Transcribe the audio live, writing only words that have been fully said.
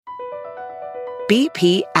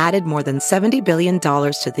BP added more than $70 billion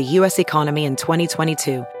to the U.S. economy in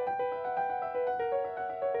 2022.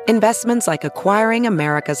 Investments like acquiring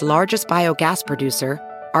America's largest biogas producer,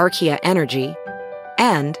 Archaea Energy,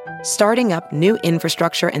 and starting up new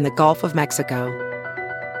infrastructure in the Gulf of Mexico.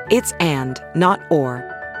 It's and, not or.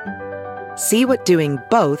 See what doing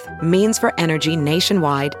both means for energy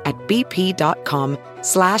nationwide at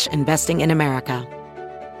bp.com/investing in America.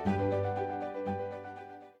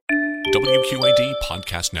 WQAD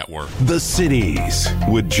Podcast Network. The Cities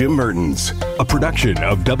with Jim Mertens, a production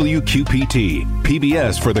of WQPT,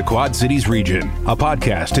 PBS for the Quad Cities region, a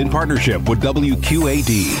podcast in partnership with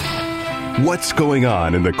WQAD. What's going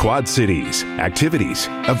on in the Quad Cities? Activities,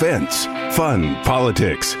 events, fun,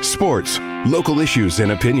 politics, sports, local issues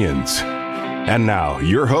and opinions. And now,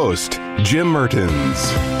 your host, Jim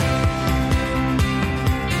Mertens.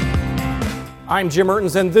 I'm Jim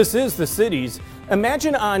Mertens, and this is The Cities.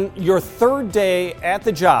 Imagine on your third day at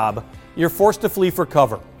the job, you're forced to flee for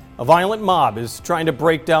cover. A violent mob is trying to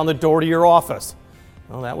break down the door to your office.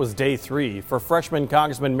 Well, that was day 3 for freshman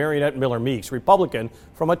Congressman Miller-Meeks, Republican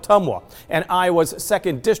from Ottumwa, and Iowa's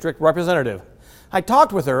 2nd District Representative. I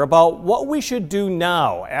talked with her about what we should do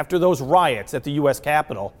now after those riots at the U.S.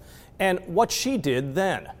 Capitol and what she did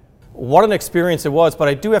then. What an experience it was, but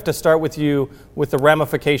I do have to start with you with the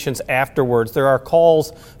ramifications afterwards. There are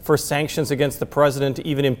calls for sanctions against the president,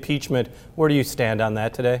 even impeachment. Where do you stand on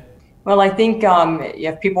that today? Well, I think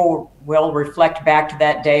if people will reflect back to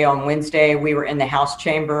that day on Wednesday, we were in the House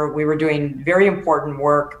chamber. We were doing very important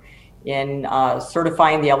work in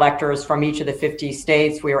certifying the electors from each of the 50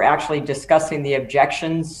 states. We were actually discussing the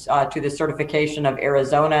objections to the certification of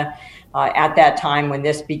Arizona at that time when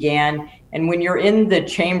this began. And when you're in the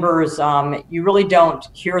chambers, you really don't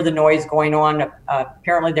hear the noise going on.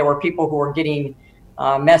 Apparently, there were people who were getting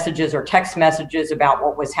messages or text messages about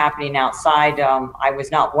what was happening outside. I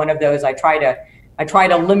was not one of those. I try to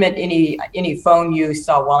limit any phone use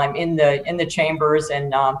while I'm in the chambers,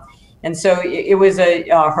 and so it was a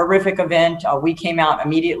horrific event. We came out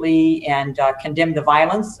immediately and condemned the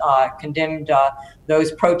violence, condemned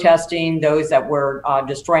those protesting, those that were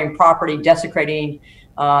destroying property, desecrating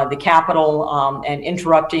the Capitol, and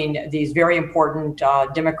interrupting these very important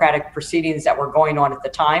democratic proceedings that were going on at the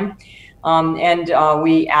time. And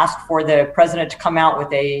we asked for the president to come out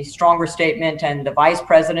with a stronger statement, and the vice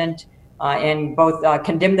president, and both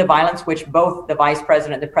condemn the violence, which both the vice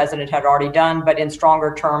president and the president had already done, but in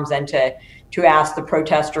stronger terms, and to ask the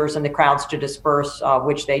protesters and the crowds to disperse,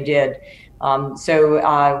 which they did. So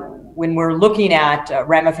when we're looking at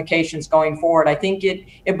ramifications going forward, I think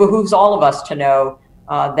it behooves all of us to know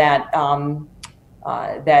that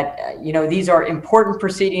these are important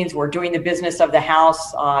proceedings. We're doing the business of the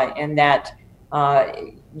House, and that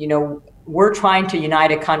we're trying to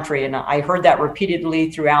unite a country. And I heard that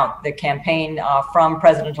repeatedly throughout the campaign from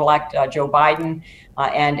President-elect Joe Biden,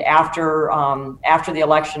 and after the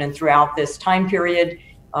election and throughout this time period,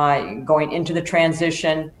 going into the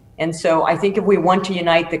transition. And so I think if we want to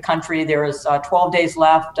unite the country, there is 12 days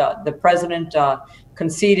left. The president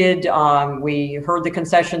conceded. We heard the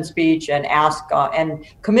concession speech and asked and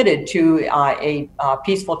committed to a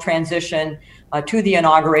peaceful transition to the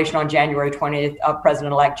inauguration on January 20th of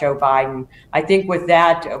President-elect Joe Biden. I think with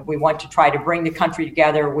that, we want to try to bring the country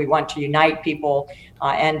together. We want to unite people.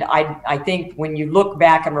 And I think when you look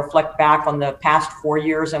back and reflect back on the past 4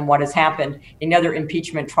 years and what has happened, another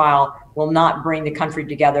impeachment trial will not bring the country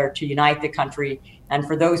together to unite the country. And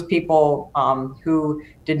for those people who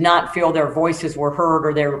did not feel their voices were heard,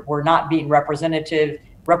 or they were not being represented,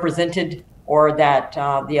 or that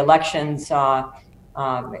the elections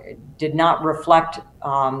did not reflect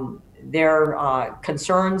their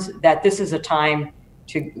concerns, that this is a time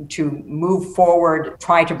to move forward,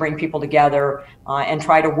 try to bring people together, and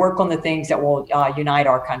try to work on the things that will unite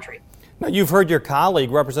our country. Now, you've heard your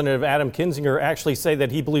colleague, Representative Adam Kinzinger, actually say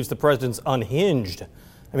that he believes the president's unhinged.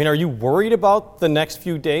 I mean, are you worried about the next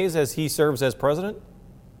few days as he serves as president?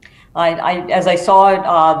 As I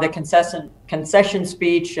saw the concession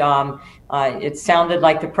speech, it sounded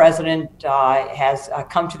like the president has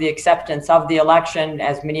come to the acceptance of the election,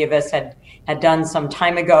 as many of us had done some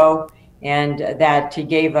time ago, and that he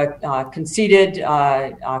gave committed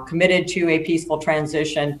to a peaceful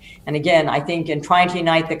transition. And again, I think in trying to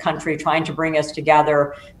unite the country, trying to bring us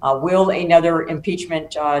together, will another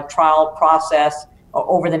impeachment trial process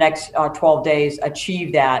over the next 12 days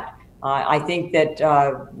achieve that? I think that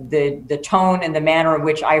the tone and the manner in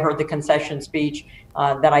which I heard the concession speech,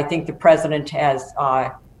 that I think the president has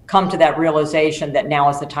come to that realization that now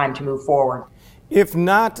is the time to move forward. If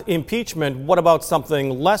not impeachment, what about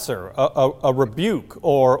something lesser, a rebuke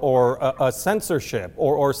or a censorship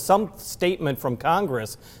or some statement from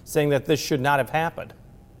Congress saying that this should not have happened?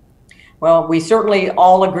 Well, we certainly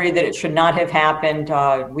all agree that it should not have happened.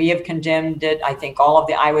 We have condemned it. I think all of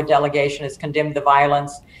the Iowa delegation has condemned the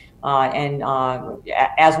violence. And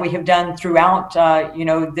as we have done throughout,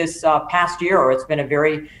 this past year, it's been a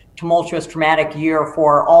very tumultuous, traumatic year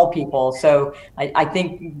for all people. So I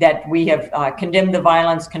think that we have condemned the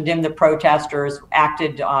violence, condemned the protesters,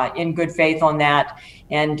 acted in good faith on that.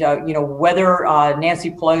 And, whether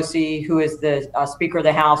Nancy Pelosi, who is the Speaker of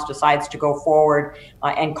the House, decides to go forward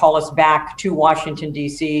and call us back to Washington,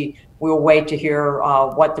 D.C., we'll wait to hear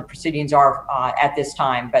what the proceedings are at this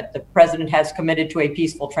time. But the president has committed to a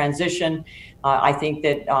peaceful transition. I think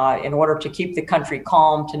that in order to keep the country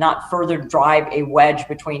calm, to not further drive a wedge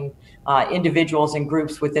between individuals and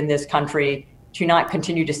groups within this country, to not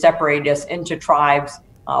continue to separate us into tribes,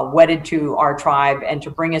 wedded to our tribe, and to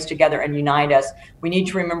bring us together and unite us, we need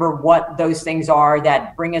to remember what those things are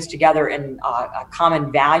that bring us together in a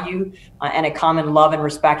common value and a common love and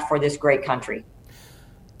respect for this great country.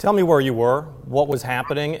 Tell me where you were, what was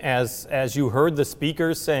happening as you heard the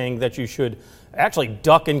speakers saying that you should actually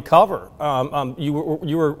duck and cover. You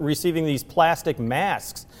were receiving these plastic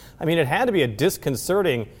masks. I mean, it had to be a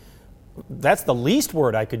disconcerting, that's the least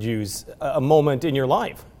word I could use, a moment in your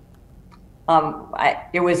life.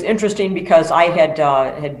 It was interesting because I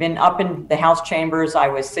had been up in the House chambers. I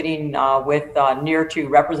was sitting near to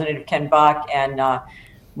Representative Ken Buck and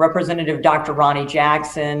Representative Dr. Ronnie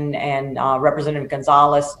Jackson and Representative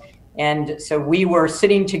Gonzalez. And so we were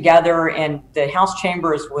sitting together, and the House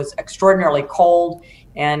chambers was extraordinarily cold.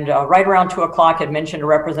 And right around 2 o'clock, I had mentioned to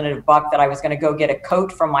Representative Buck that I was going to go get a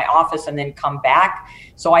coat from my office and then come back.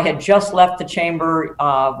 So I had just left the chamber,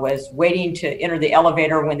 was waiting to enter the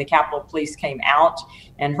elevator when the Capitol Police came out,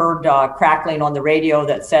 and heard crackling on the radio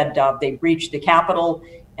that said they breached the Capitol.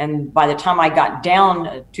 And by the time I got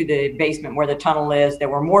down to the basement where the tunnel is, there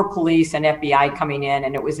were more police and FBI coming in.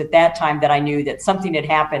 And it was at that time that I knew that something had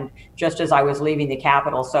happened just as I was leaving the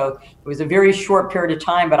Capitol. So it was a very short period of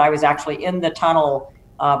time, but I was actually in the tunnel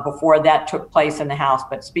before that took place in the House.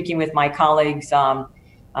 But speaking with my colleagues,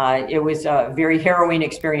 it was a very harrowing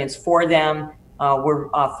experience for them. We're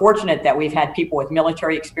fortunate that we've had people with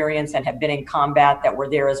military experience and have been in combat that were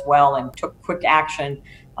there as well and took quick action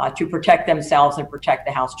to protect themselves and protect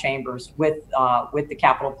the House chambers with the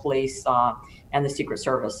Capitol Police and the Secret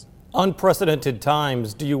Service. Unprecedented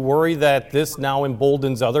times. Do you worry that this now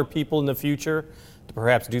emboldens other people in the future to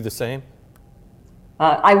perhaps do the same?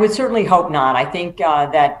 I would certainly hope not. I think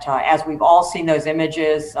that as we've all seen those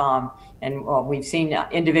images and we've seen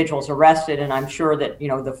individuals arrested, and I'm sure that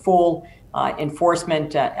the full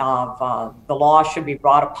enforcement of the law should be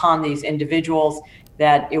brought upon these individuals,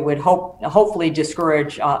 that it would hopefully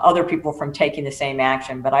discourage other people from taking the same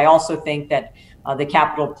action. But I also think that the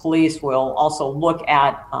Capitol Police will also look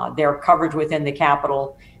at their coverage within the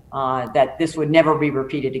Capitol, that this would never be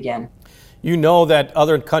repeated again. You know that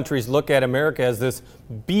other countries look at America as this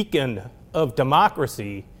beacon of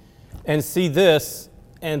democracy and see this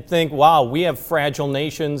and think, wow, we have fragile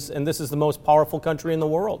nations and this is the most powerful country in the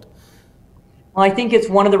world. Well, I think it's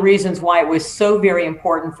one of the reasons why it was so very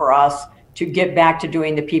important for us to get back to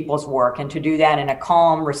doing the people's work and to do that in a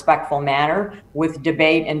calm, respectful manner with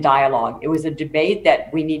debate and dialogue. It was a debate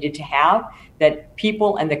that we needed to have, that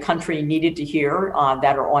people and the country needed to hear,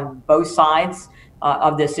 that are on both sides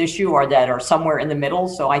of this issue or that are somewhere in the middle.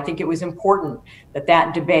 So I think it was important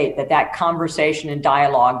that debate, that conversation and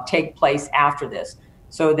dialogue take place after this,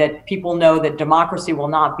 so that people know that democracy will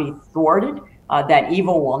not be thwarted, that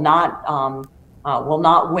evil will not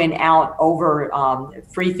win out over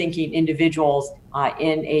free-thinking individuals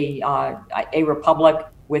in a republic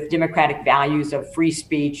with democratic values of free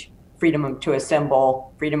speech, freedom to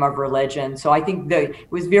assemble, freedom of religion. So I think that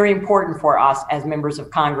it was very important for us as members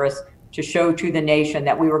of Congress to show to the nation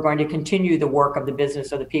that we were going to continue the work of the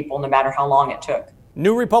business of the people, no matter how long it took.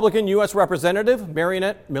 New Republican U.S. Representative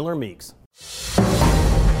Marionette Miller-Meeks.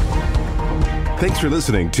 Thanks for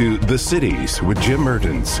listening to The Cities with Jim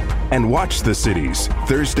Mertens. And watch The Cities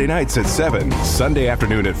Thursday nights at 7, Sunday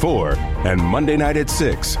afternoon at 4, and Monday night at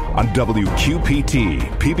 6 on WQPT,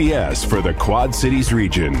 PBS for the Quad Cities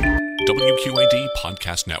region. WQAD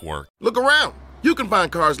Podcast Network. Look around. You can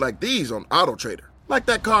find cars like these on AutoTrader. Like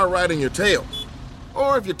that car riding your tail.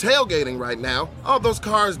 Or if you're tailgating right now, all those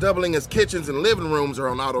cars doubling as kitchens and living rooms are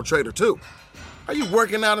on AutoTrader too. Are you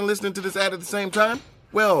working out and listening to this ad at the same time?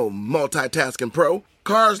 Well, multitasking pro,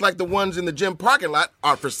 cars like the ones in the gym parking lot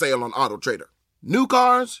are for sale on AutoTrader. New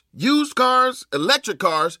cars, used cars, electric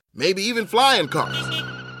cars, maybe even flying cars.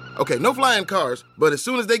 Okay, no flying cars, but as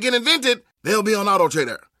soon as they get invented, they'll be on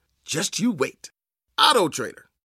AutoTrader. Just you wait. AutoTrader.